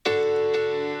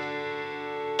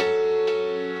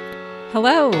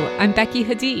Hello, I'm Becky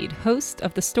Hadid, host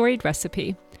of The Storied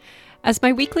Recipe. As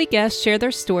my weekly guests share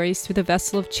their stories through the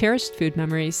vessel of cherished food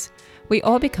memories, we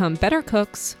all become better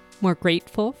cooks, more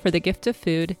grateful for the gift of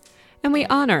food, and we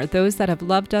honor those that have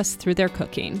loved us through their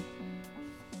cooking.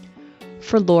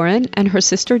 For Lauren and her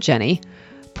sister Jenny,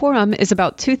 Purim is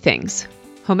about two things,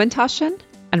 Hamantaschen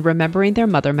and remembering their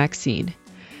mother Maxine.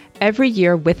 Every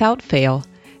year, without fail,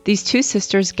 these two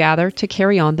sisters gather to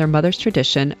carry on their mother's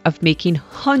tradition of making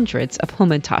hundreds of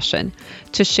Hamantaschen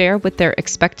to share with their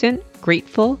expectant,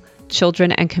 grateful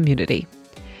children and community.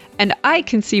 And I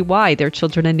can see why their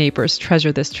children and neighbors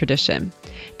treasure this tradition.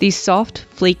 These soft,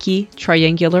 flaky,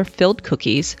 triangular filled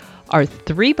cookies are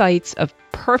 3 bites of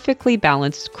perfectly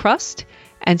balanced crust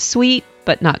and sweet,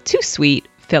 but not too sweet,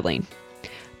 filling.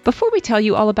 Before we tell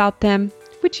you all about them,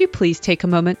 would you please take a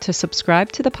moment to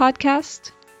subscribe to the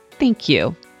podcast? Thank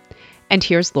you. And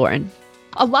here's Lauren.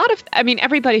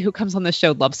 Everybody who comes on the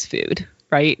show loves food,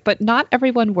 right? But not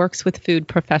everyone works with food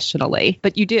professionally,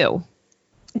 but you do.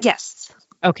 Yes.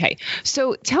 Okay.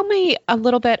 So tell me a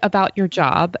little bit about your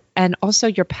job and also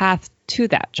your path to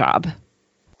that job.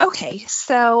 Okay.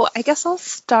 So I guess I'll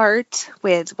start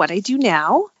with what I do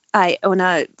now. I own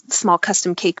a small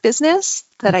custom cake business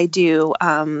that I do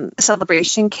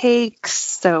celebration cakes,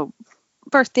 so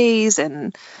birthdays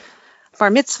and bar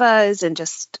mitzvahs and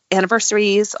just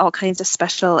anniversaries, all kinds of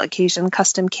special occasion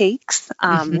custom cakes.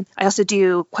 I also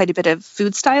do quite a bit of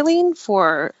food styling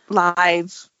for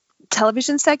live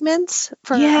television segments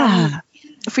for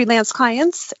freelance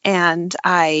clients. And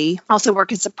I also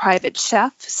work as a private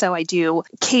chef. So I do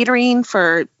catering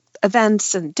for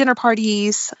events and dinner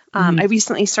parties. I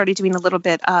recently started doing a little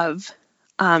bit of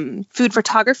food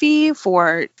photography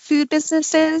for food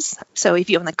businesses. So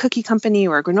if you own a cookie company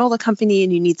or a granola company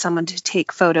and you need someone to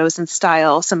take photos and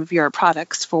style some of your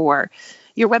products for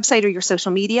your website or your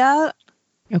social media.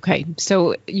 Okay.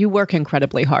 So you work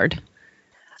incredibly hard.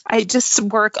 I just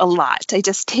work a lot. I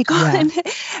just take on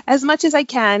as much as I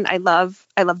can. I love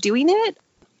doing it.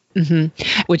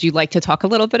 Mm-hmm. Would you like to talk a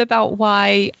little bit about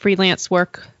why freelance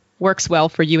work works well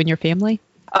for you and your family?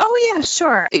 Oh, yeah,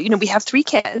 sure. We have 3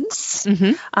 kids,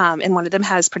 and one of them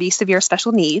has pretty severe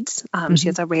special needs. She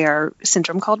has a rare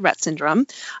syndrome called Rett syndrome.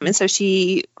 And so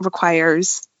she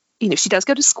requires, she does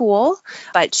go to school,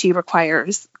 but she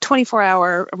requires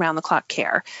 24-hour around-the-clock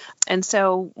care. And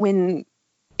so when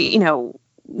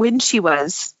she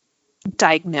was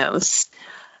diagnosed,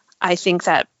 I think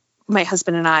that my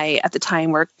husband and I at the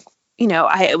time were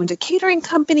I owned a catering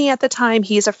company at the time.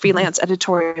 He's a freelance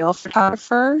editorial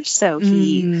photographer, so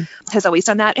he has always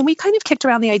done that. And we kind of kicked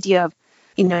around the idea of,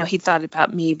 he thought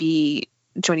about maybe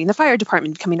joining the fire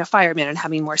department, becoming a fireman and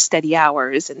having more steady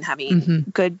hours and having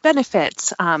good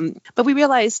benefits. But we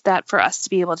realized that for us to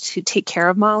be able to take care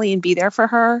of Molly and be there for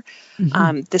her,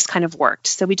 this kind of worked.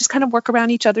 So we just kind of work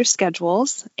around each other's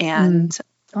schedules, and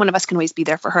one of us can always be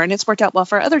there for her. And it's worked out well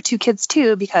for our other 2 kids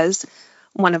too, because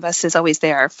one of us is always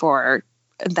there for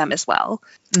them as well.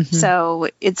 So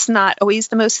it's not always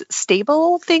the most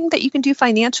stable thing that you can do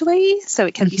financially. So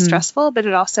it can be stressful, but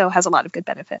it also has a lot of good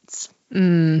benefits.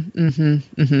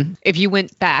 If you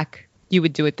went back, you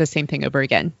would do it the same thing over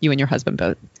again, you and your husband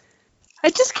both. I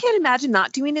just can't imagine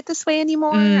not doing it this way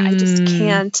anymore. I just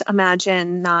can't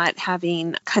imagine not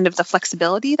having kind of the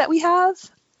flexibility that we have.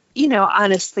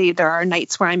 Honestly, there are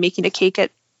nights where I'm making a cake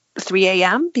at 3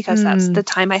 a.m. because that's the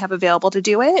time I have available to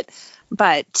do it.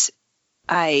 But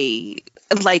I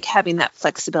like having that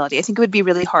flexibility. I think it would be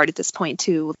really hard at this point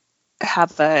to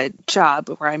have a job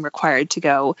where I'm required to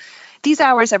go these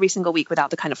hours every single week without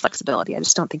the kind of flexibility. I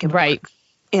just don't think it would work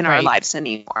in our lives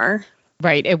anymore.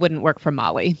 Right. It wouldn't work for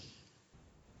Molly.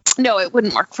 No, it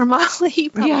wouldn't work for Molly.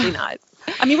 Probably not.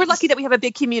 We're lucky that we have a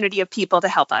big community of people to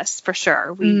help us, for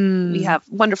sure. We have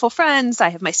wonderful friends. I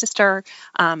have my sister.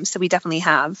 So we definitely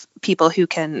have people who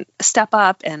can step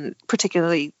up and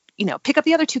particularly, pick up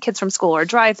the other 2 kids from school or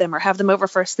drive them or have them over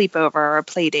for a sleepover or a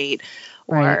play date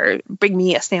or bring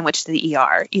me a sandwich to the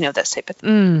ER, those type of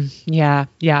things.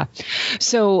 Yeah.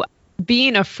 So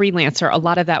being a freelancer, a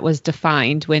lot of that was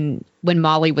defined when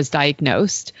Molly was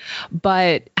diagnosed.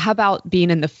 But how about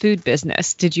being in the food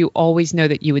business? Did you always know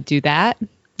that you would do that?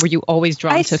 Were you always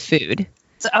drawn to food?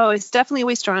 I was definitely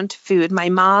always drawn to food. My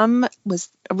mom was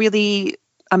a really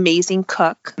amazing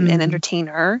cook and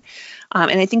entertainer.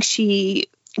 And I think she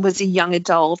was a young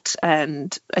adult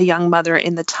and a young mother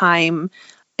in the time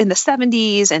in the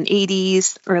 70s and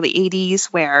 80s, early 80s,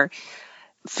 where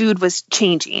food was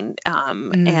changing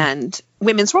and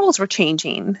women's roles were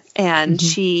changing. And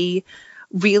she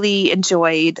really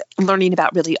enjoyed learning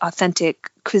about really authentic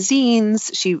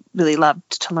cuisines. She really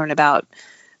loved to learn about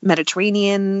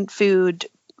Mediterranean food,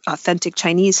 authentic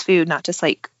Chinese food, not just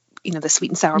like, the sweet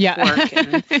and sour pork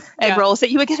and egg rolls that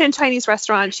you would get in Chinese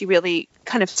restaurants. She really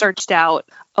kind of searched out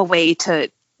a way to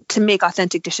make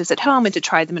authentic dishes at home and to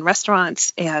try them in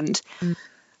restaurants. And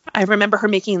I remember her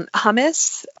making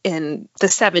hummus in the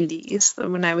 70s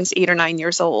when I was 8 or 9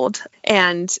 years old.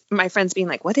 And my friends being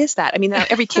like, what is that? I mean, now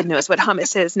every kid knows what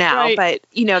hummus is now, Right. but,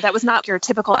 that was not your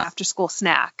typical after-school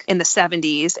snack in the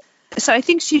 70s. So I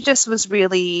think she just was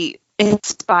really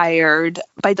inspired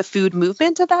by the food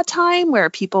movement of that time, where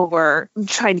people were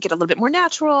trying to get a little bit more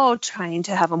natural, trying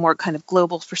to have a more kind of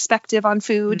global perspective on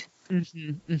food.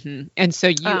 Mm-hmm, mm-hmm. And so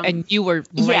you were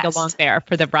right yes. along there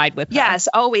for the ride with her. Yes,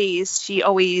 always. She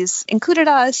always included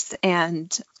us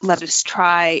and let us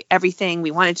try everything.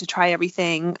 We wanted to try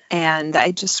everything. And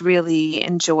I just really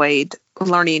enjoyed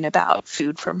learning about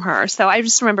food from her. So I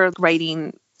just remember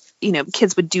writing,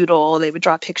 kids would doodle, they would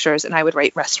draw pictures, and I would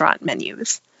write restaurant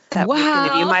menus. That was going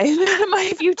to be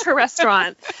my future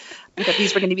restaurant. That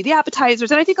these were going to be the appetizers.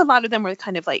 And I think a lot of them were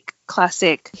kind of like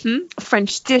classic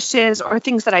French dishes or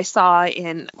things that I saw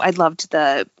I loved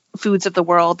the Foods of the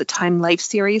World, the Time Life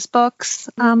series books.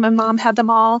 My mom had them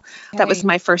all. Okay. That was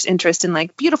my first interest in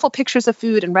like beautiful pictures of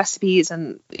food and recipes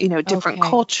and, different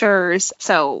cultures.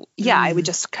 So I would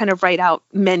just kind of write out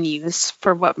menus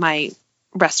for what my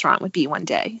restaurant would be one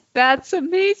day. That's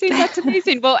amazing. That's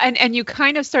amazing. Well, and you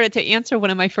kind of started to answer one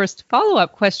of my first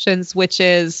follow-up questions, which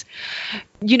is,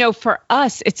 for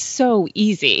us, it's so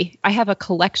easy. I have a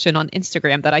collection on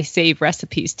Instagram that I save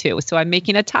recipes to. So I'm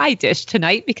making a Thai dish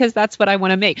tonight because that's what I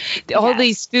want to make. All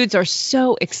these foods are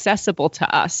so accessible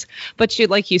to us. But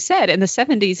like you said, in the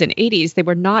 70s and 80s, they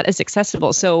were not as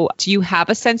accessible. So do you have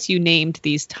a sense, you named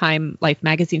these Time Life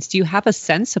magazines, do you have a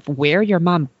sense of where your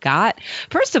mom got,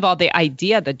 first of all, the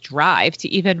idea, the drive to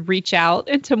even reach out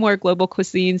into more global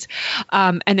cuisines?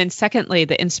 And then secondly,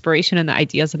 the inspiration and the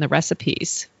ideas and the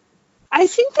recipes? I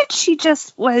think that she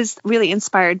just was really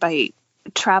inspired by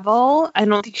travel. I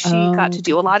don't think she got to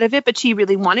do a lot of it, but she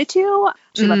really wanted to.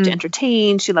 She loved to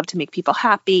entertain. She loved to make people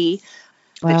happy.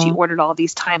 Wow. That she ordered all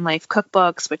these Time Life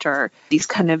cookbooks, which are these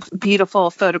kind of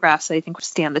beautiful photographs that I think would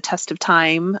stand the test of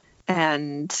time.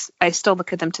 And I still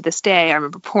look at them to this day. I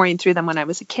remember pouring through them when I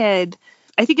was a kid.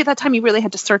 I think at that time you really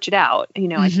had to search it out.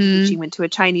 I think she went to a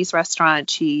Chinese restaurant.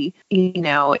 She,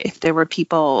 if there were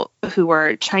people who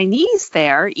were Chinese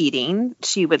there eating,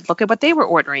 she would look at what they were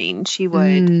ordering. She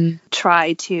would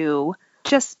try to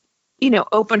just,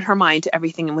 open her mind to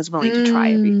everything and was willing to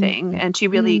try everything. And she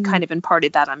really kind of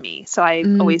imparted that on me. So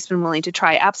I've always been willing to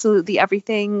try absolutely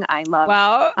everything. I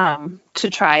love to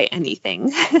try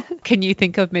anything. Can you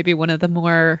think of maybe one of the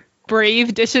more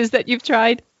brave dishes that you've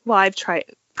tried? Well, I've tried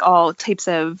all types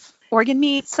of organ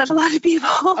meats that a lot of people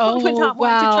would not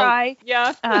want to try.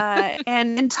 Yeah.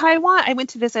 And in Taiwan, I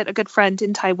went to visit a good friend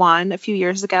in Taiwan a few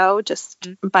years ago, just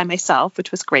by myself,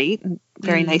 which was great and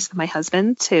very nice of my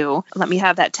husband to let me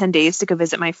have that 10 days to go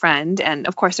visit my friend. And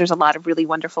of course, there's a lot of really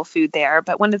wonderful food there.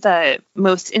 But one of the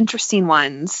most interesting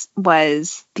ones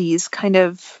was these kind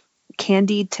of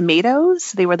candied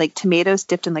tomatoes. They were like tomatoes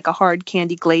dipped in like a hard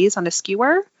candy glaze on a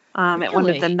skewer. At one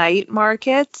of the night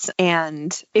markets,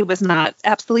 and it was not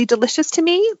absolutely delicious to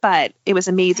me, but it was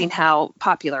amazing how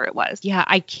popular it was. Yeah,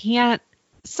 I can't.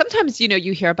 Sometimes,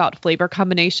 you hear about flavor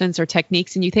combinations or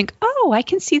techniques and you think, oh, I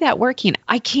can see that working.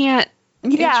 I can't.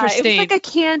 Yeah, Interesting. It was like a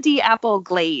candy apple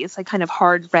glaze, like kind of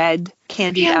hard red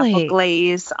candied apple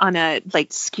glaze on a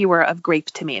like skewer of grape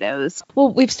tomatoes.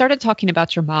 Well, we've started talking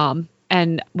about your mom,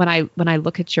 and when I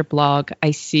look at your blog,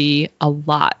 I see a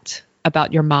lot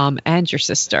about your mom and your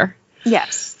sister.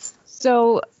 Yes.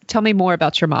 So tell me more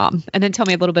about your mom, and then tell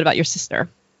me a little bit about your sister.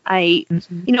 I,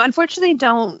 unfortunately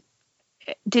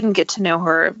didn't get to know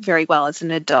her very well as an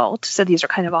adult. So these are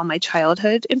kind of all my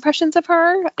childhood impressions of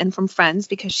her and from friends,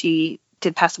 because she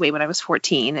did pass away when I was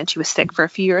 14 and she was sick for a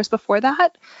few years before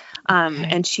that.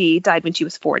 And she died when she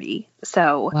was 40.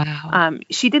 So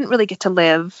she didn't really get to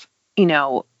live,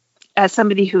 as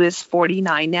somebody who is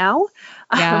 49 now.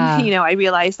 I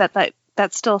realize that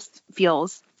still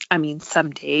feels, some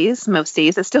days, most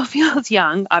days it still feels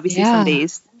young. Obviously some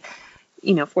days,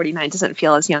 49 doesn't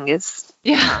feel as young as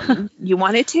you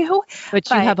want it to. But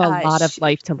you have a lot of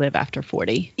life to live after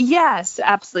 40. Yes,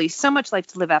 absolutely. So much life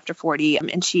to live after 40.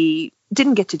 And she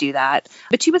didn't get to do that.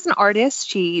 But she was an artist.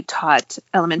 She taught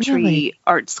elementary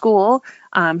art school.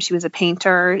 She was a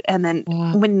painter. And then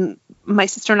when my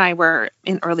sister and I were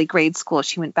in early grade school,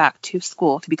 she went back to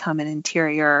school to become an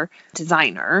interior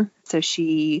designer. So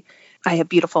I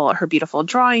have her beautiful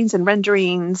drawings and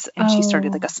renderings, and she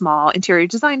started like a small interior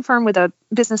design firm with a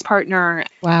business partner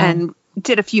and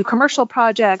did a few commercial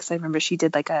projects. I remember she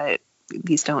did like a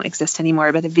these don't exist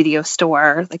anymore, but a video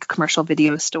store, like a commercial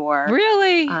video store.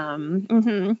 Really?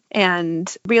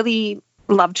 And really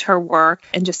loved her work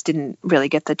and just didn't really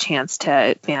get the chance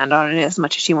to expand on it as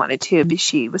much as she wanted to, because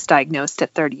she was diagnosed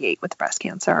at 38 with breast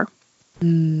cancer.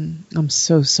 I'm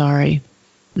so sorry.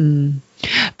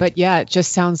 But yeah, it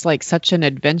just sounds like such an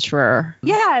adventurer.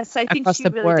 Yes, I think she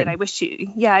really did. I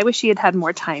wish she had had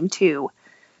more time to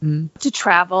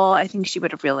travel. I think she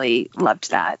would have really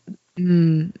loved that.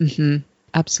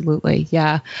 Absolutely.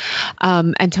 Yeah.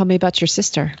 And tell me about your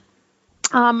sister.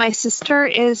 My sister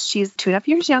she's 2.5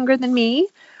 years younger than me.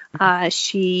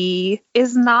 She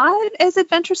is not as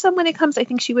adventuresome when it comes, I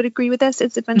think she would agree with this,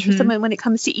 as adventuresome when it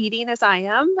comes to eating as I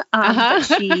am. But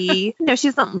she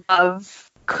doesn't love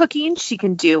cooking. She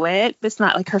can do it, but it's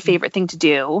not like her favorite thing to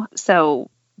do. So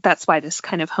that's why this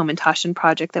kind of Hamantaschen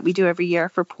project that we do every year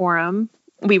for Purim,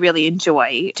 we really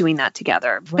enjoy doing that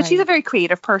together. Right. But she's a very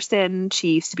creative person.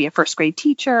 She used to be a first grade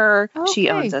teacher. Okay. She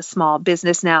owns a small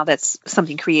business now that's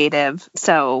something creative.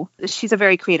 So she's a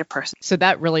very creative person. So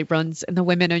that really runs in the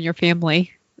women in your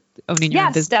family, owning your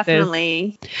own businesses. Yes,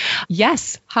 definitely.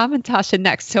 Yes, Hamantaschen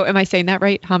next. So am I saying that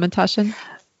right? Hamantaschen?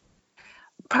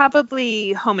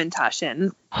 Probably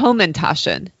Hamantaschen.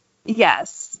 Hamantaschen.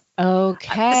 Yes.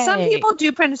 Okay. Some people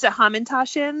do pronounce it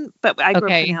Hamantaschen, but I grew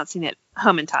up pronouncing it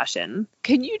Hamantaschen.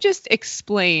 Can you just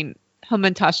explain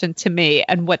Hamantaschen to me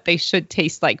and what they should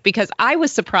taste like? Because I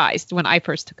was surprised when I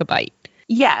first took a bite.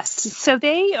 Yes. So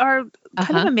they are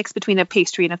kind of a mix between a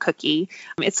pastry and a cookie.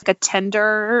 It's like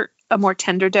a more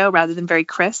tender dough rather than very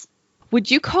crisp. Would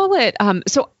you call it,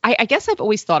 so I guess I've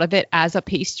always thought of it as a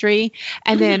pastry.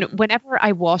 And then whenever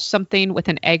I wash something with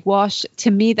an egg wash,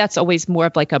 to me, that's always more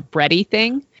of like a bready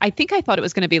thing. I think I thought it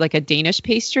was going to be like a Danish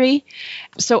pastry.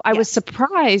 So I was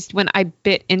surprised when I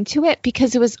bit into it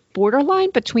because it was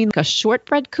borderline between like a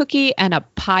shortbread cookie and a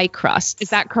pie crust. Is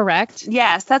that correct?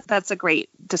 Yes, that's a great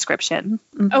description.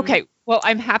 Okay. Well,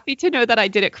 I'm happy to know that I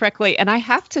did it correctly. And I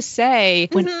have to say,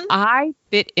 when I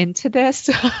bit into this,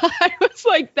 I was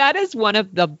like, that is one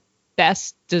of the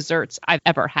best desserts I've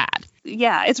ever had.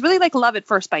 Yeah, it's really like love at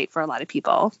first bite for a lot of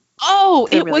people. Oh,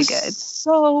 it really was good.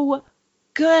 So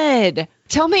good.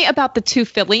 Tell me about the two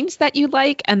fillings that you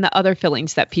like and the other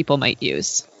fillings that people might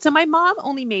use. So my mom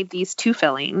only made these two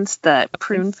fillings, the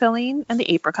prune filling and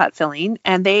the apricot filling,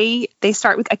 and they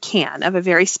start with a can of a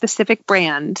very specific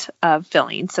brand of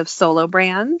filling. So Solo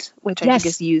brand, which I think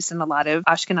is used in a lot of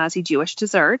Ashkenazi Jewish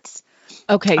desserts.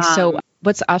 Okay, so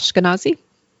what's Ashkenazi?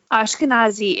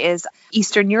 Ashkenazi is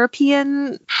Eastern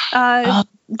European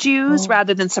Jews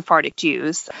rather than Sephardic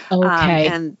Jews. Okay.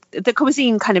 And the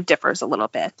cuisine kind of differs a little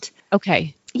bit.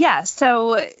 Okay. Yeah.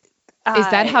 So is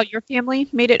that how your family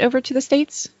made it over to the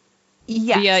States?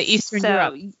 Yes. Via Eastern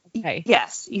Europe. Okay.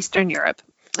 Yes, Eastern Europe.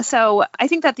 So I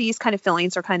think that these kind of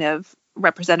fillings are kind of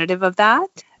representative of that.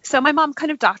 So my mom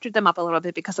kind of doctored them up a little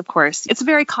bit because, of course, it's a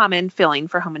very common filling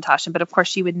for Hamantaschen, but of course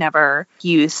she would never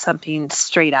use something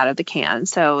straight out of the can.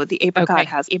 So the apricot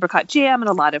has apricot jam and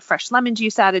a lot of fresh lemon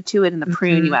juice added to it. And the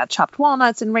prune, you add chopped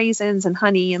walnuts and raisins and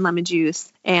honey and lemon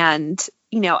juice. And,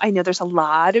 I know there's a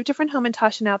lot of different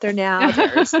Hamantaschen out there now.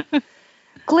 There's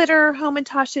glitter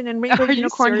Hamantaschen and rainbow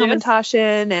unicorn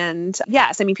Hamantaschen. And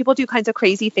yes, I mean, people do kinds of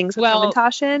crazy things with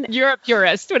Hamantaschen. You're a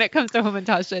purist when it comes to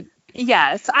Hamantaschen.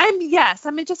 Yes,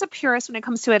 I'm just a purist when it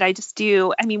comes to it. I just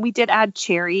do. I mean, we did add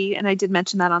cherry, and I did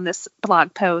mention that on this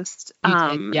blog post.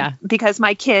 Because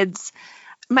my kids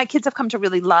have come to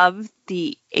really love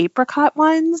the apricot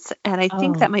ones, and I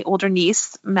think that my older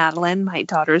niece Madeline, my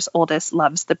daughter's oldest,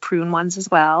 loves the prune ones as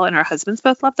well, and our husbands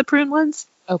both love the prune ones.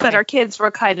 Okay. But our kids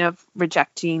were kind of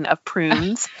rejecting of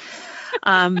prunes.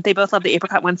 They both love the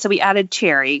apricot one. So we added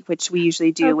cherry, which we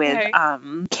usually do with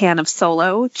can of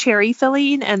Solo cherry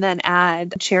filling, and then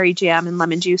add cherry jam and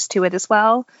lemon juice to it as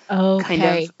well. Kind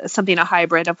of something, a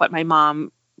hybrid of what my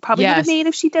mom probably would have made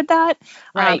if she did that.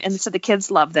 Right. And so the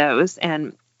kids love those.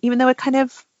 And even though it kind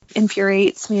of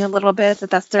infuriates me a little bit that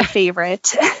that's their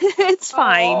favorite, it's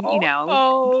fine,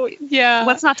 Oh, yeah.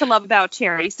 What's not to love about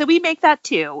cherry? So we make that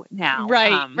too now.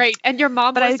 Right. And your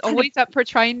mom was always up for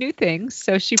trying new things,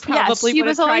 so she probably she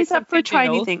was always up for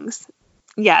trying new things.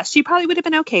 Yeah, she probably would have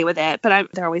been okay with it, but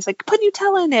they're always like, put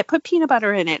Nutella in it, put peanut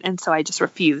butter in it, and so I just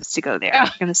refuse to go there.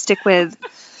 I'm going to stick with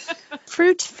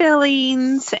fruit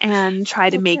fillings and try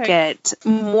to make it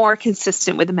more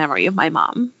consistent with the memory of my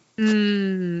mom.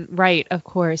 Right, of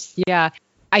course. Yeah.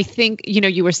 I think,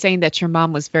 you were saying that your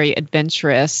mom was very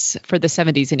adventurous for the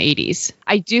 70s and 80s.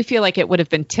 I do feel like it would have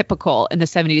been typical in the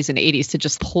 70s and 80s to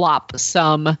just plop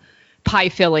some pie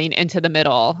filling into the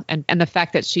middle. And the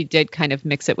fact that she did kind of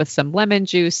mix it with some lemon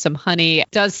juice, some honey,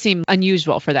 does seem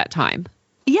unusual for that time.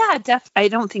 Yeah, I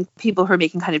don't think people who are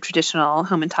making kind of traditional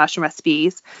Hamantaschen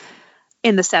recipes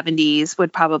in the 70s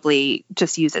would probably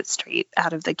just use it straight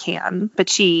out of the can. But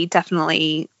she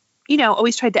definitely,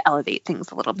 always tried to elevate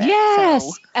things a little bit. Yes.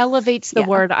 So, Elevate's the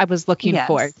word I was looking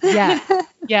for. Yes. Yes.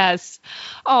 Yes.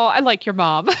 Oh, I like your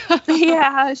mom.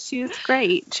 Yeah, she was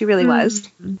great. She really was.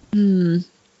 Mm.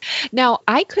 Now,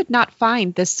 I could not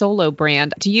find this Solo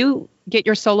brand. Do you get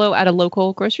your Solo at a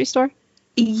local grocery store?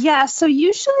 Yeah, so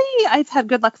usually I've had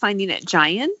good luck finding it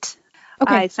Giant.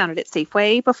 Okay. I found it at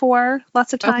Safeway before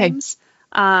lots of times.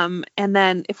 And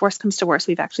then if worse comes to worse,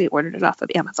 we've actually ordered it off of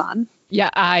Amazon. Yeah,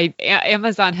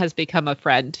 Amazon has become a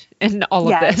friend in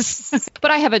all of this.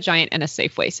 But I have a Giant and a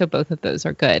Safeway, so both of those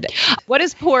are good. What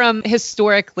is Purim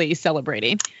historically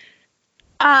celebrating?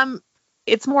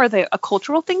 It's more a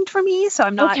cultural thing for me, so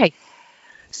I'm not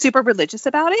super religious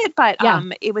about it, but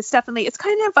it was definitely,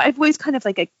 I've always kind of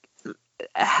like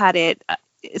had it,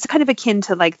 it's kind of akin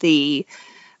to like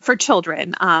for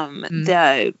children,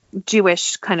 the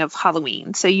Jewish kind of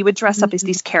Halloween. So you would dress up as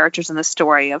these characters in the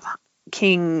story of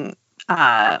King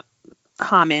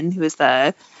Haman, who is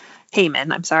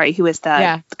Haman, who is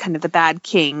the kind of the bad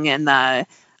king, and the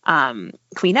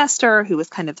Queen Esther, who was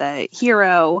kind of the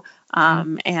hero.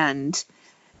 And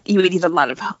you would eat a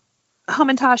lot of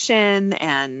Hamantaschen,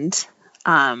 and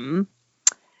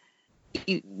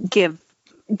you give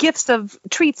gifts of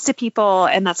treats to people,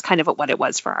 and that's kind of what it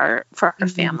was for our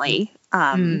family.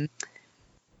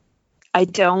 I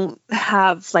don't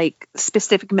have like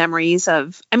specific memories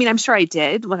of, I'm sure I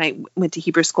did when I went to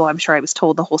Hebrew school. I'm sure I was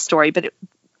told the whole story, but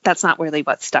that's not really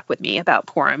what stuck with me about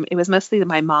Purim. It was mostly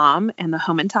my mom and the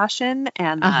Hamantaschen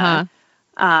and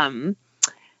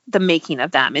the making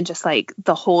of them, and just like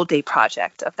the whole day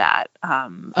project of that.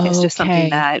 It's just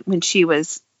something that when she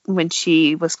was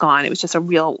gone, it was just a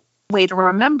real way to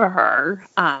remember her,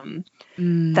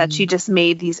 that she just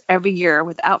made these every year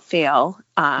without fail.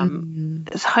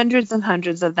 There's hundreds and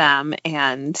hundreds of them,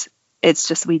 and it's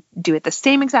just, we do it the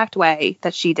same exact way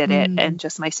that she did it, and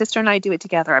just my sister and I do it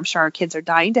together. I'm sure our kids are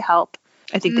dying to help.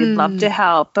 I think they'd love to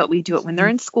help, but we do it when they're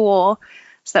in school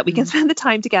so that we can spend the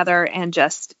time together and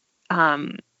just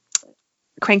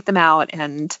crank them out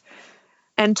and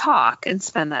talk and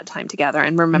spend that time together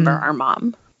and remember our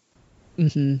mom.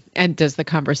 And does the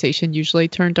conversation usually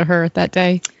turn to her that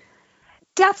day?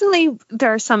 Definitely.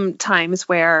 There are some times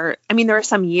where, there are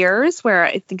some years where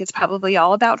I think it's probably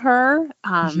all about her.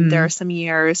 There are some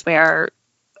years where,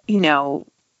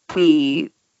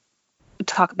 we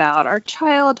talk about our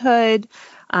childhood,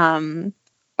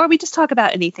 or we just talk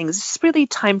about anything. It's just really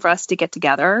time for us to get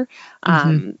together.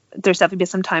 There's definitely been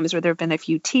some times where there have been a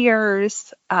few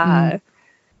tears.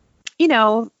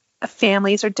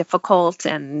 Families are difficult,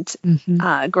 and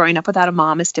growing up without a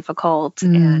mom is difficult,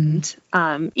 and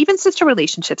even sister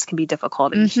relationships can be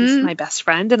difficult. And she's my best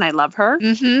friend, and I love her.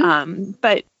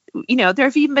 But there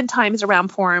have even been times around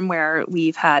Purim where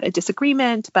we've had a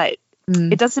disagreement, but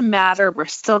it doesn't matter. We're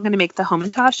still going to make the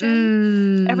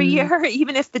Hamantaschen every year,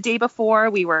 even if the day before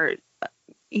we were,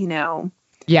 having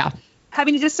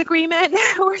a disagreement.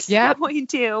 We're still going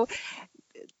to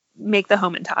make the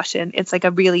Hamantaschen. It's like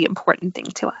a really important thing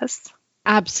to us.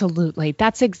 Absolutely.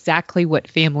 That's exactly what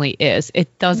family is.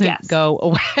 It doesn't go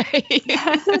away.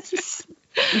 Yes.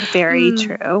 Very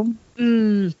true.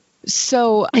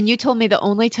 So, and you told me the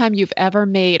only time you've ever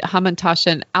made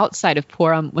Hamantaschen outside of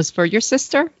Purim was for your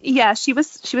sister? Yeah, she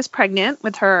was pregnant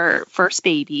with her first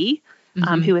baby,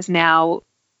 who is now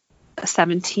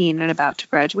 17 and about to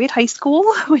graduate high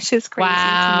school, which is crazy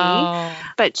to me.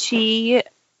 But she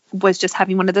was just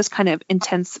having one of those kind of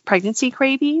intense pregnancy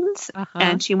cravings,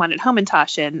 and she wanted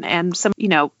Hamantaschen. And some,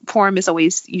 Purim is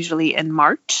always usually in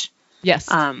March. Yes.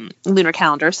 Lunar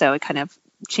calendar, so it kind of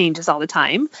changes all the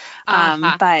time.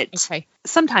 But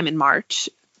sometime in March.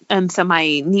 And so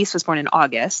my niece was born in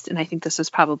August, and I think this was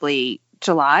probably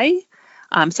July.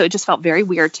 So it just felt very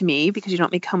weird to me because you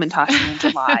don't make Hamantaschen in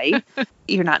July.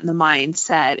 You're not in the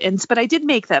mindset. But I did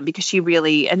make them because she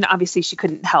really, and obviously she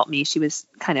couldn't help me. She was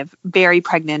kind of very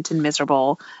pregnant and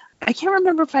miserable. I can't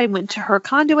remember if I went to her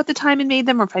condo at the time and made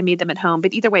them, or if I made them at home,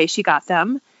 but either way, she got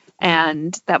them.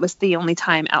 And that was the only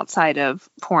time outside of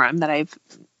Purim that I've,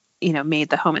 made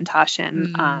the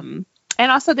Hamantaschen.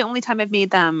 And also the only time I've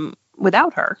made them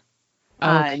without her.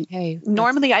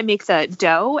 Normally I make the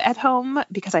dough at home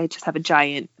because I just have a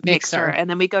giant mixer, and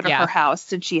then we go to her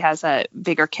house, and she has a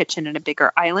bigger kitchen and a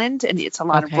bigger island, and it's a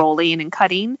lot of rolling and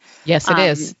cutting. Yes, it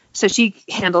is. So she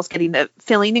handles getting the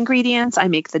filling ingredients. I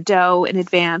make the dough in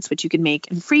advance, which you can make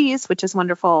and freeze, which is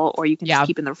wonderful, or you can just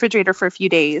keep in the refrigerator for a few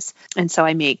days. And so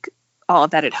I make all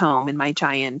of that at home in my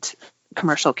giant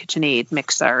commercial KitchenAid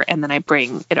mixer, and then I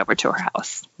bring it over to her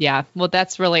house. Yeah. Well,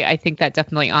 that's really, I think that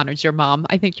definitely honors your mom.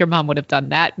 I think your mom would have done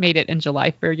that, made it in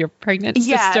July for your pregnant sister.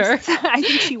 Yes, I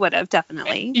think she would have,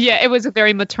 definitely. Yeah, it was a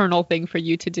very maternal thing for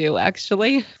you to do,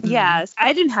 actually. Yes,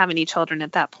 I didn't have any children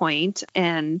at that point,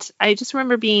 and I just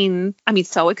remember being,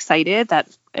 so excited that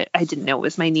I didn't know it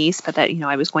was my niece, but that,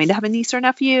 I was going to have a niece or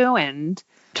nephew, and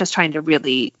just trying to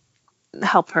really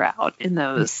help her out in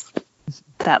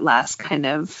that last kind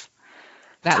of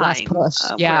that time, last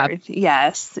push. Yeah.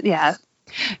 Yes. Yeah.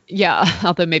 Yeah.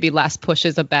 Although maybe last push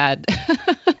is a bad,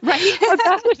 right. a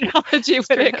bad analogy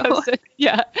when it comes to,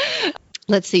 yeah.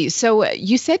 Let's see. So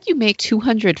you said you make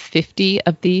 250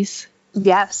 of these?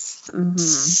 Yes. Mm-hmm.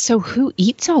 So who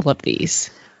eats all of these?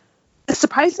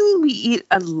 Surprisingly, we eat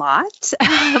a lot.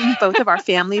 Both of our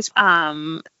families.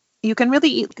 You can really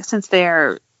eat, since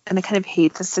they're, and I kind of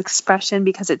hate this expression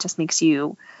because it just makes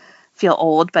you feel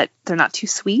old, but they're not too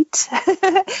sweet.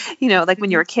 Like when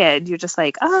you're a kid, you're just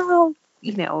like, oh,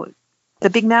 the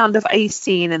big mound of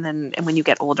icing. And when you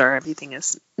get older, everything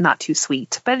is not too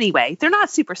sweet. But anyway, they're not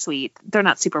super sweet. They're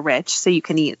not super rich. So you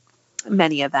can eat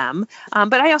many of them.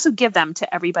 But I also give them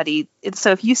to everybody.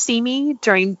 So if you see me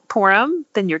during Purim,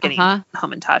 then you're getting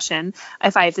Hamantaschen.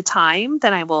 If I have the time,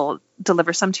 then I will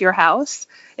deliver some to your house.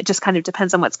 It just kind of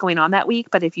depends on what's going on that week.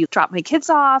 But if you drop my kids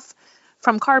off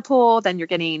from carpool, then you're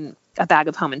getting a bag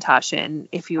of Hamantaschen.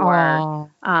 If you are,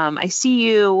 I see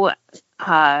you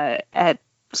at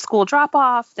school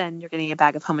drop-off, then you're getting a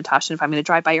bag of Hamantaschen. If I'm going to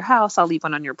drive by your house, I'll leave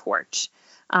one on your porch.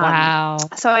 Wow.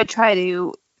 So I try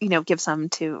to, give some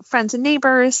to friends and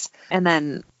neighbors. And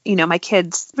then, my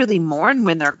kids really mourn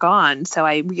when they're gone. So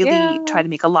I really try to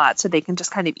make a lot so they can just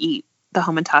kind of eat the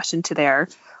Hamantaschen to their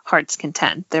heart's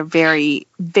content. They're very,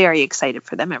 very excited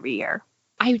for them every year.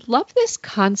 I love this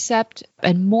concept,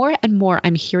 and more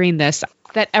I'm hearing this,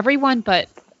 that everyone but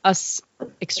us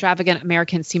extravagant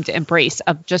Americans seem to embrace,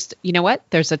 of just, you know what,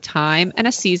 there's a time and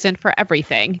a season for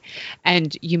everything.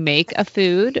 And you make a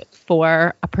food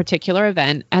for a particular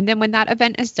event. And then when that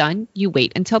event is done, you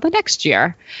wait until the next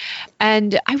year.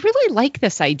 And I really like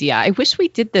this idea. I wish we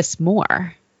did this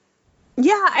more.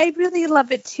 Yeah, I really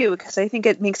love it too, because I think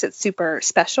it makes it super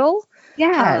special.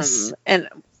 Yes. And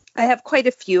I have quite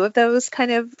a few of those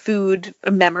kind of food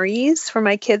memories for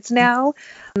my kids now.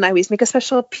 And I always make a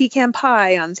special pecan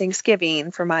pie on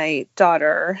Thanksgiving for my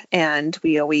daughter. And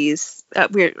we always,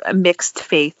 we're a mixed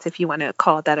faith, if you want to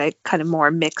call it that, a kind of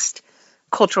more mixed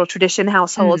cultural tradition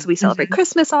households. We celebrate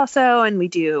Christmas also, and we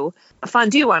do a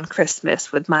fondue on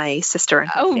Christmas with my sister and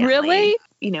her family. Really?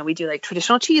 We do like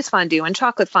traditional cheese fondue and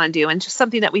chocolate fondue, and just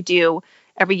something that we do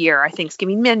every year. Our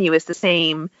Thanksgiving menu is the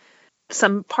same.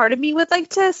 Some part of me would like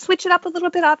to switch it up a little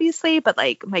bit, obviously, but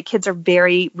like my kids are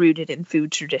very rooted in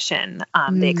food tradition.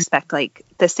 They expect like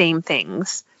the same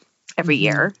things every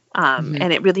year.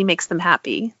 And it really makes them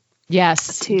happy.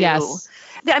 Yes. Yes.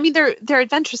 They're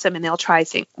adventuresome, and they'll try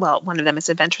things. Well, one of them is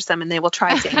adventuresome, and they will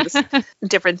try things,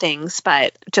 different things.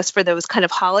 But just for those kind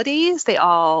of holidays, they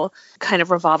all kind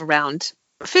of revolve around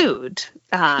food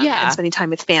and spending time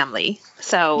with family.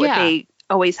 So they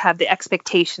always have the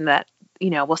expectation that,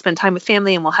 we'll spend time with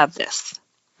family and we'll have this.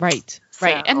 Right.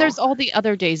 Right. And there's all the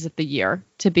other days of the year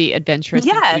to be adventurous.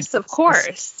 Yes, of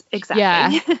course. Exactly.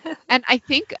 Yeah. And I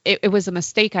think it was a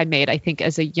mistake I made. I think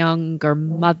as a younger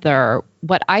mother,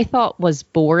 what I thought was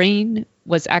boring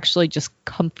was actually just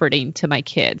comforting to my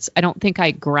kids. I don't think I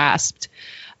grasped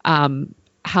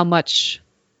how much,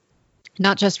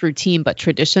 not just routine, but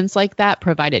traditions like that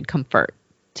provided comfort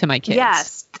to my kids.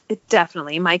 Yes,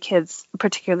 definitely. My kids,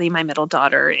 particularly my middle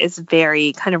daughter, is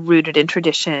very kind of rooted in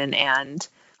tradition. And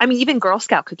even Girl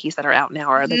Scout cookies that are out now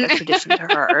are like a tradition to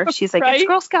her. She's like, It's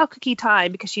Girl Scout cookie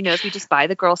time, because she knows we just buy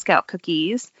the Girl Scout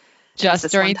cookies just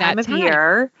during that time of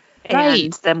year.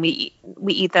 And then we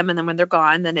eat them. And then when they're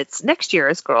gone, then it's next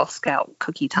year's Girl Scout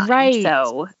cookie time. Right.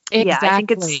 So exactly. I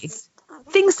think it's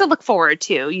things to look forward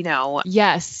to,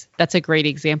 Yes, that's a great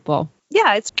example.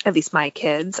 Yeah, it's at least my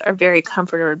kids are very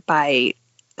comforted by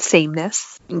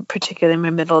sameness. Particularly my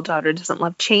middle daughter doesn't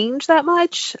love change that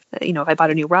much. If I bought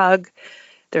a new rug,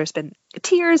 there's been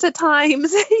tears at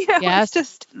times. Yes. It's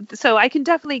just, so I can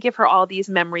definitely give her all these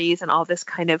memories and all this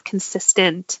kind of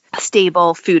consistent,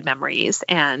 stable food memories.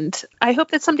 And I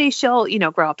hope that someday she'll,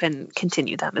 grow up and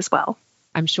continue them as well.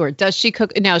 I'm sure. Does she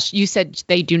cook? Now, you said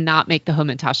they do not make the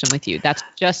Hamantaschen with you. That's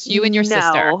just you and your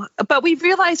sister. No, but we've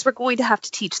realized we're going to have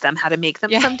to teach them how to make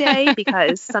them someday,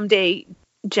 because someday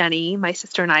Jenny, my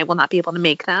sister, and I will not be able to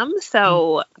make them.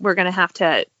 So we're going to have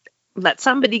to let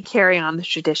somebody carry on the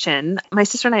tradition. My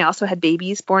sister and I also had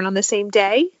babies born on the same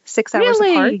day, 6 hours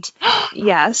apart.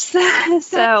 Yes.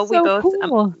 So we both...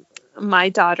 Cool. my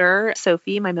daughter,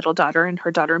 Sophie, my middle daughter, and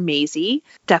her daughter, Maisie,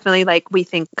 definitely like we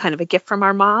think kind of a gift from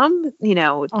our mom,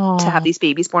 to have these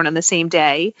babies born on the same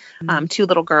day. Two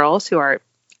little girls who are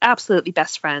absolutely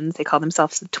best friends. They call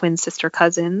themselves the twin sister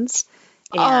cousins.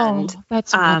 And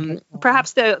that's wonderful.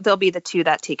 Perhaps they'll be the two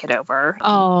that take it over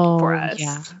for us.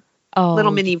 Yeah.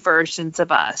 Little mini versions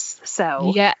of us.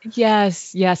 So yeah,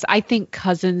 yes. I think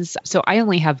cousins. So I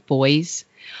only have boys,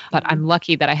 but I'm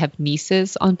lucky that I have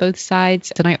nieces on both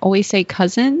sides. And I always say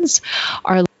cousins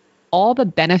are all the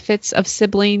benefits of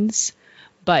siblings,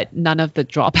 but none of the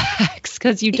drawbacks,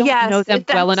 because you don't know them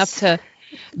well enough to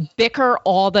bicker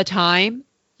all the time,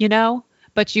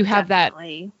 but you have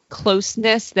definitely. That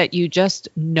closeness that you just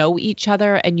know each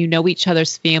other, and you know each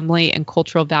other's family and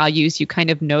cultural values. You kind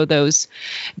of know those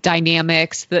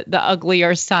dynamics, the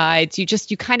uglier sides.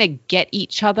 You kind of get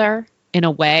each other in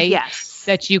a way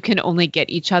that you can only get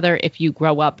each other if you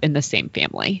grow up in the same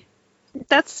family.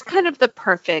 That's kind of the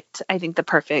perfect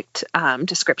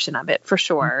description of it, for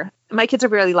sure. My kids are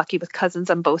really lucky with cousins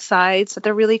on both sides that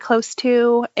they're really close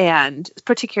to. And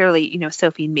particularly,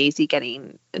 Sophie and Maisie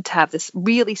getting to have this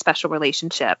really special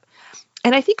relationship.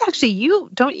 And I think actually you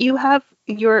have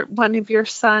one of your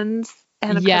sons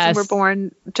and a cousin were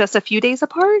born just a few days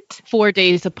apart? 4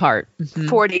 days apart. Mm-hmm.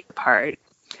 4 days apart.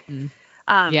 Mm-hmm.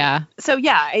 So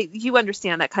you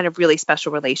understand that kind of really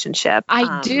special relationship.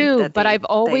 I do, but I've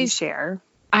always share.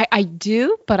 I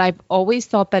do, but I've always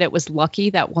thought that it was lucky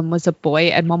that one was a boy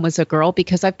and one was a girl,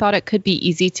 because I thought it could be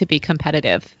easy to be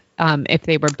competitive if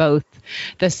they were both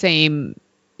the same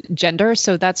gender.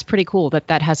 So that's pretty cool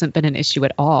that hasn't been an issue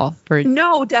at all.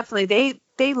 No, definitely.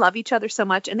 They love each other so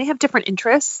much, and they have different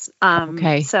interests.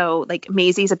 So like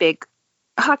Maisie's a big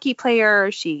hockey player.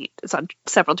 She is on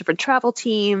several different travel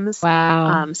teams.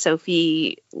 Wow.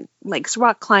 Sophie likes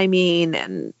rock climbing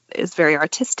and is very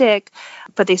artistic,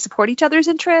 but they support each other's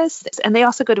interests. And they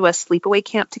also go to a sleepaway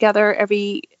camp together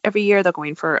every year. They're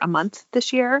going for a month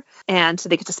this year. And so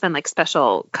they get to spend like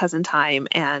special cousin time.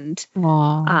 And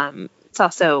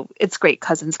it's great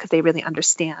cousins because they really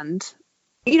understand,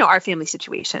 our family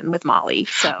situation with Molly.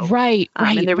 So right.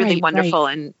 And they're really wonderful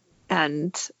and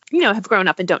have grown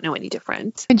up and don't know any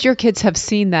different. And your kids have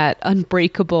seen that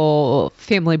unbreakable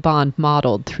family bond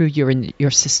modeled through you and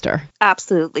your sister.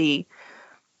 Absolutely.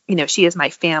 She is my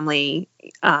family.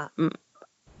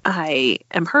 I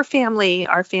am her family.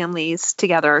 Our families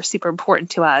together are super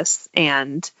important to us.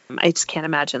 And I just can't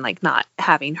imagine like not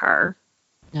having her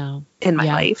in my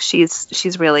life.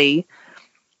 She's really,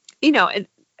 an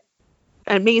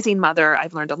amazing mother.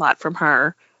 I've learned a lot from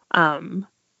her.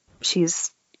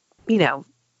 She's,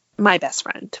 my best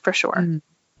friend for sure.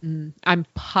 Mm-hmm. I'm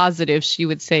positive she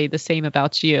would say the same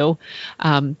about you.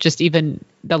 Just even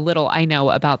the little I know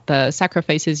about the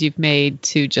sacrifices you've made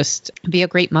to just be a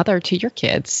great mother to your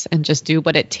kids and just do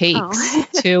what it takes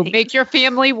to make your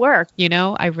family work.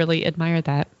 I really admire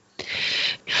that.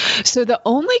 So the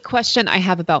only question I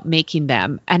have about making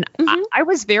them, and I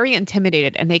was very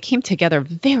intimidated, and they came together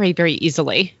very, very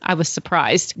easily. I was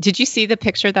surprised. Did you see the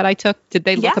picture that I took? Did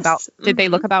they look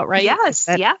about right? Yes.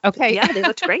 Okay. Yeah, they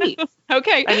looked great.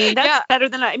 Okay. I mean, that's better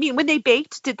than when they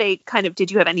baked,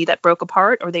 did you have any that broke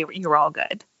apart, or you were all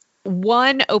good?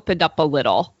 One opened up a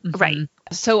little. Mm-hmm. Right.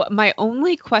 So my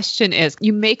only question is,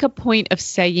 you make a point of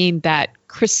saying that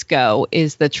Crisco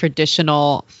is the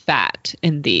traditional fat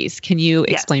in these. Can you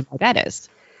explain why that is?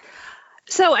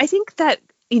 So I think that,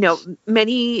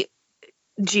 many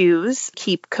Jews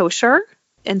keep kosher.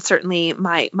 And certainly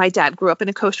my dad grew up in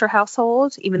a kosher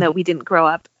household, even though we didn't grow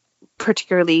up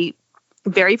particularly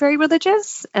very, very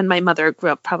religious. And my mother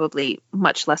grew up probably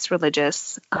much less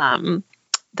religious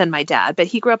than my dad. But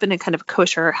he grew up in a kind of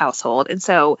kosher household. And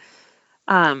so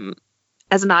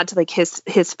as a nod to like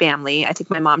his family, I think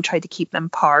my mom tried to keep them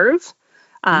parve,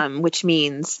 which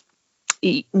means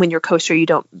when you're kosher, you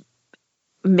don't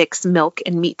mix milk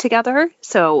and meat together.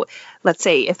 So let's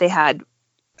say if they had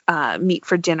meat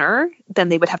for dinner, then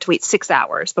they would have to wait 6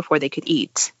 hours before they could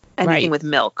eat anything with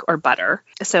milk or butter.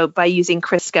 So by using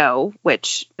Crisco,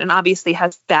 which obviously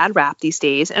has bad rap these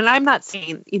days, and I'm not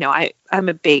saying, I'm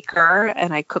a baker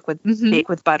and I bake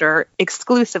with butter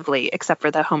exclusively, except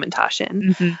for the Hamantaschen.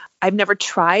 Mm-hmm. I've never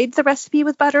tried the recipe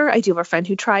with butter. I do have a friend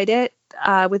who tried it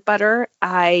with butter.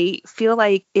 I feel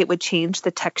like it would change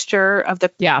the texture of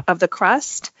the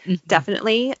crust,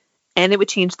 definitely, and it would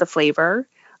change the flavor.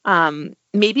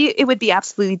 Maybe it would be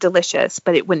absolutely delicious,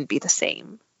 but it wouldn't be the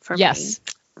same for me.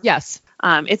 Yes.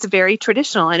 It's very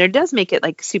traditional, and it does make it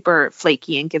like super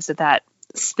flaky and gives it that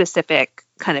specific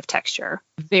kind of texture.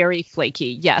 Very flaky.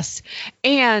 Yes.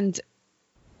 And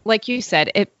like you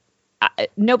said,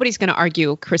 nobody's going to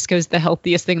argue Crisco's the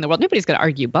healthiest thing in the world. Nobody's going to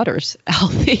argue butter's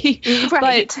healthy.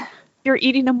 Right. But you're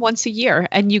eating them once a year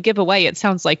and you give away, it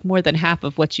sounds like, more than half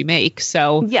of what you make.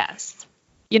 So, yes,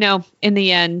 in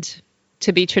the end,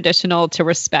 to be traditional, to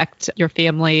respect your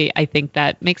family, I think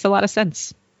that makes a lot of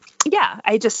sense. Yeah,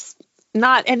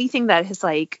 not anything that has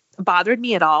like bothered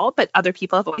me at all, but other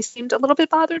people have always seemed a little bit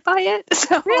bothered by it.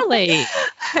 So Really?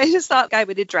 I just thought I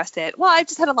would address it. Well, I've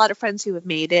just had a lot of friends who have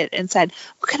made it and said,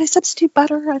 well, can I substitute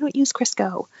butter? I don't use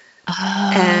Crisco.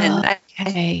 And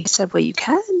I said, well, you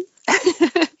can.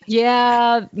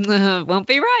 Yeah, won't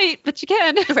be right, but you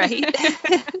can.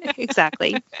 Right.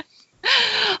 Exactly.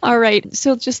 All right.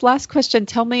 So just last question.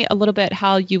 Tell me a little bit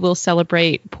how you will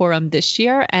celebrate Purim this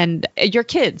year, and your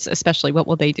kids especially. What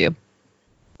will they do?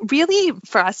 Really,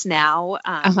 for us now,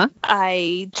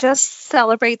 I just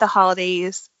celebrate the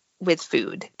holidays with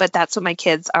food, but that's what my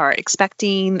kids are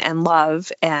expecting and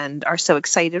love and are so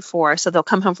excited for. So they'll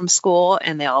come home from school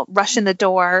and they'll rush in the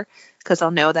door because they'll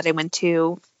know that I went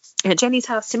to Aunt Jenny's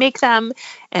house to make them,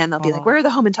 and they'll be like, where are the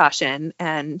Hamantaschen?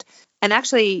 And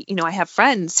actually, I have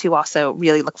friends who also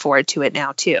really look forward to it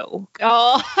now too.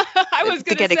 Oh, I was going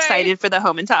to get excited for the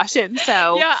Hamantaschen.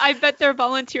 So yeah, I bet they're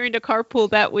volunteering to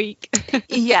carpool that week.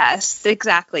 Yes,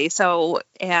 exactly. So,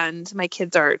 and my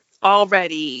kids are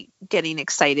already getting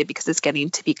excited because it's getting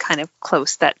to be kind of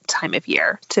close that time of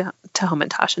year to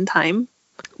Hamantaschen time.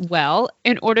 Well,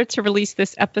 in order to release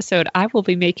this episode, I will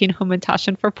be making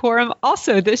Hamantaschen for Purim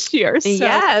also this year. So,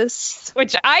 yes.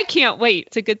 Which I can't wait.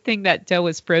 It's a good thing that dough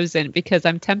is frozen because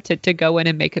I'm tempted to go in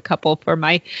and make a couple for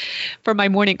my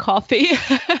morning coffee.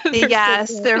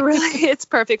 Yes, it's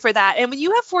perfect for that. And when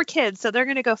you have 4 kids, so they're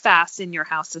going to go fast in your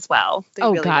house as well. They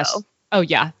really will. Oh,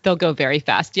 yeah. They'll go very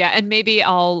fast. Yeah. And maybe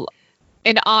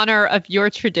in honor of your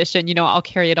tradition, I'll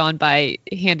carry it on by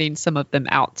handing some of them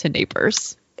out to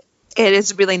neighbors. It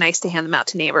is really nice to hand them out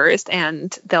to neighbors,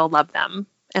 and they'll love them,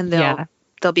 and they'll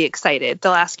be excited.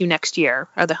 They'll ask you next year,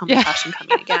 are the Hamantaschen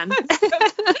coming again?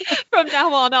 From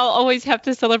now on, I'll always have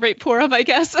to celebrate Purim, I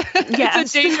guess. Yes.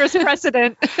 It's a dangerous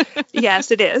precedent.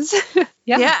 Yes, it is.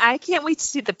 Yeah, I can't wait to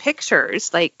see the pictures,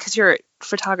 because your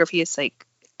photography is like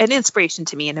an inspiration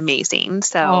to me and amazing.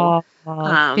 So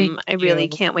I really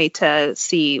can't wait to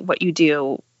see what you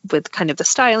do with kind of the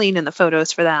styling and the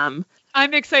photos for them.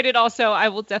 I'm excited also. I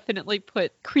will definitely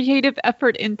put creative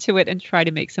effort into it and try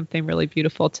to make something really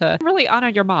beautiful to really honor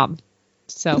your mom.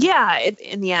 So yeah,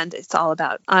 in the end, it's all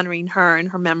about honoring her and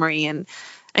her memory and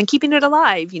keeping it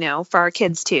alive, for our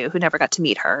kids too, who never got to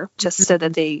meet her, just so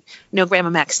that they know Grandma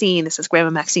Maxine. This is Grandma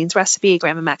Maxine's recipe,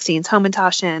 Grandma Maxine's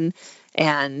Hamantaschen,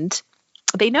 and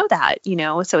they know that,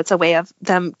 so it's a way of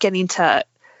them getting to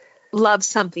love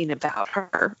something about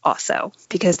her also,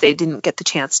 because they didn't get the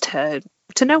chance to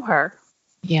know her.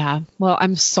 Yeah. Well,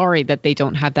 I'm sorry that they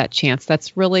don't have that chance.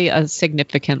 That's really a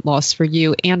significant loss for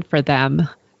you and for them.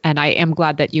 And I am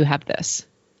glad that you have this.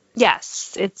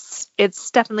 Yes, it's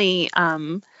definitely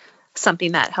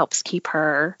something that helps keep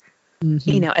her,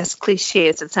 as cliche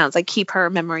as it sounds, like keep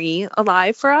her memory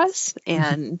alive for us,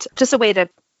 and just a way to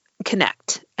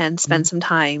connect and spend some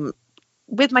time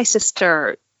with my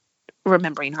sister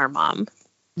remembering her mom.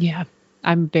 Yeah,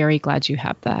 I'm very glad you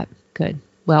have that. Good.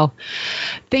 Well,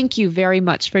 thank you very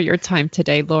much for your time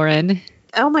today, Lauren.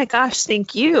 Oh my gosh,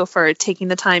 thank you for taking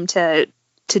the time to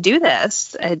do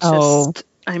this.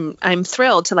 I'm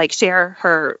thrilled to share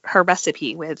her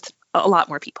recipe with a lot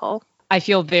more people. I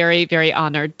feel very, very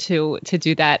honored to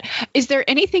do that. Is there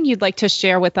anything you'd like to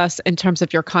share with us in terms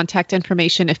of your contact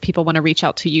information if people want to reach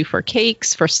out to you for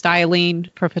cakes, for styling,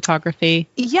 for photography?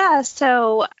 Yeah,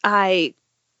 so I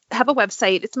have a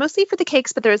website. It's mostly for the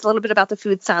cakes, but there's a little bit about the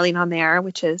food styling on there,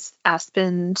 which is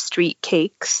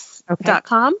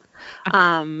aspenstreetcakes.com.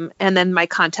 And then my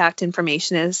contact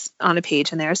information is on a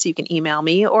page in there, so you can email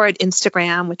me, or at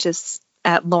Instagram, which is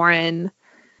at Lauren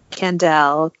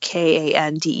Kandel,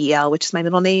 Kandel, which is my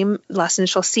middle name, last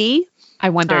initial C. I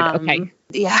wondered. Okay.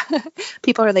 Yeah.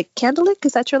 People are like, Kandelic,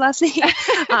 is that your last name?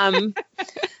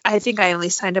 I think I only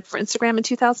signed up for Instagram in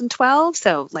 2012.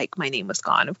 So my name was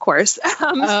gone, of course.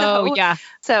 Yeah.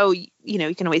 So,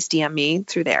 you can always DM me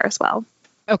through there as well.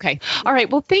 Okay. All right.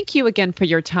 Well, thank you again for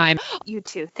your time. You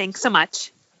too. Thanks so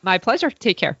much. My pleasure.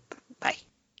 Take care. Bye.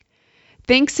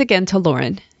 Thanks again to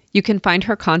Lauren. You can find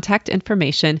her contact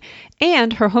information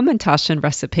and her Hamantaschen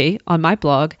recipe on my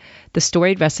blog,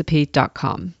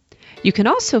 thestoriedrecipe.com. You can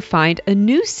also find a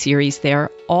new series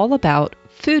there all about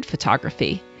food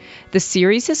photography. The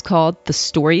series is called The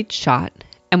Storied Shot,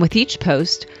 And with each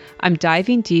post, I'm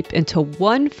diving deep into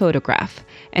one photograph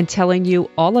and telling you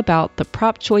all about the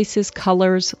prop choices,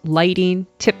 colors, lighting,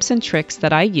 tips, and tricks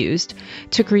that I used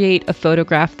to create a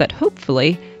photograph that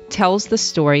hopefully tells the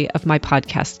story of my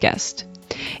podcast guest.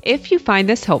 If you find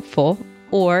this helpful,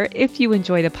 or if you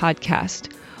enjoy the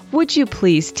podcast, would you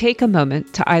please take a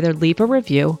moment to either leave a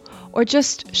review or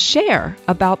just share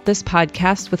about this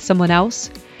podcast with someone else?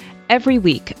 Every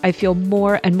week, I feel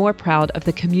more and more proud of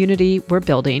the community we're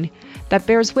building that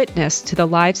bears witness to the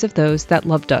lives of those that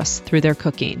loved us through their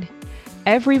cooking.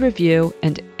 Every review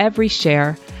and every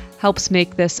share helps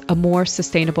make this a more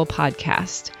sustainable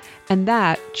podcast, and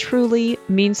that truly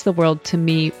means the world to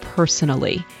me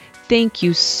personally. Thank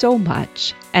you so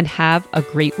much, and have a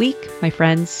great week, my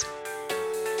friends.